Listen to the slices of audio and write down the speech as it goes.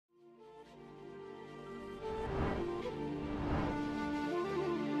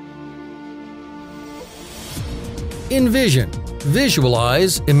Envision.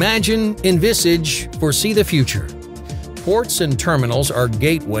 Visualize, imagine, envisage, foresee the future. Ports and terminals are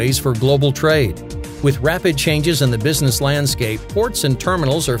gateways for global trade. With rapid changes in the business landscape, ports and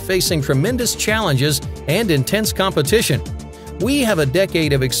terminals are facing tremendous challenges and intense competition. We have a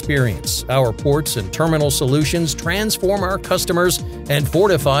decade of experience. Our ports and terminal solutions transform our customers and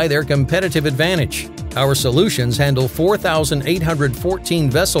fortify their competitive advantage. Our solutions handle 4,814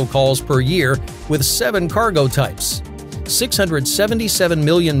 vessel calls per year with 7 cargo types. 677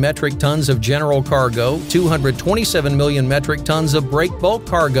 million metric tons of general cargo, 227 million metric tons of break bulk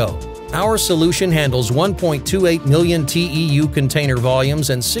cargo. Our solution handles 1.28 million TEU container volumes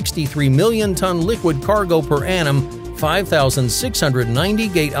and 63 million ton liquid cargo per annum, 5,690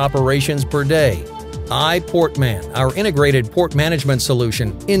 gate operations per day. iPortman, our integrated port management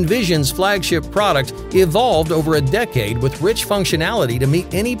solution, Envision's flagship product, evolved over a decade with rich functionality to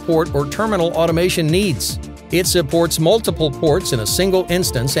meet any port or terminal automation needs. It supports multiple ports in a single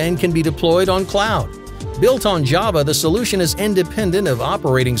instance and can be deployed on cloud. Built on Java, the solution is independent of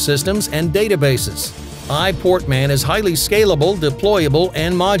operating systems and databases. iPortman is highly scalable, deployable,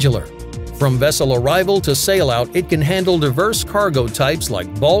 and modular. From vessel arrival to sail-out, it can handle diverse cargo types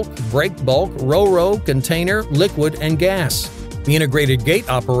like bulk, break bulk, ro-ro, container, liquid, and gas. The integrated gate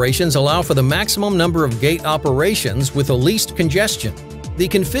operations allow for the maximum number of gate operations with the least congestion. The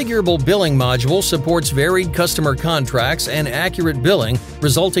configurable billing module supports varied customer contracts and accurate billing,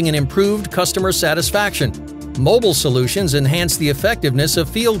 resulting in improved customer satisfaction. Mobile solutions enhance the effectiveness of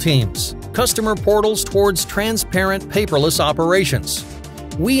field teams. Customer portals towards transparent, paperless operations.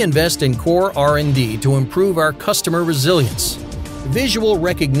 We invest in core R&D to improve our customer resilience. Visual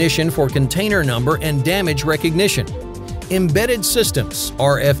recognition for container number and damage recognition. Embedded systems,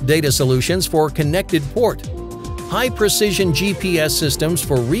 RF data solutions for connected port. High-precision GPS systems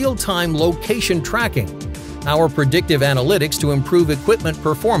for real-time location tracking. Our predictive analytics to improve equipment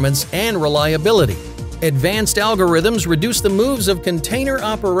performance and reliability. Advanced algorithms reduce the moves of container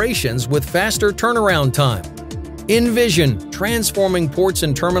operations with faster turnaround time. Envision, transforming ports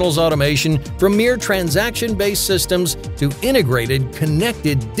and terminals automation from mere transaction-based systems to integrated,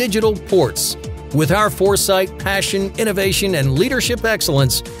 connected digital ports. With our foresight, passion, innovation, and leadership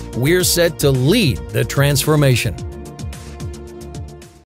excellence, we're set to lead the transformation.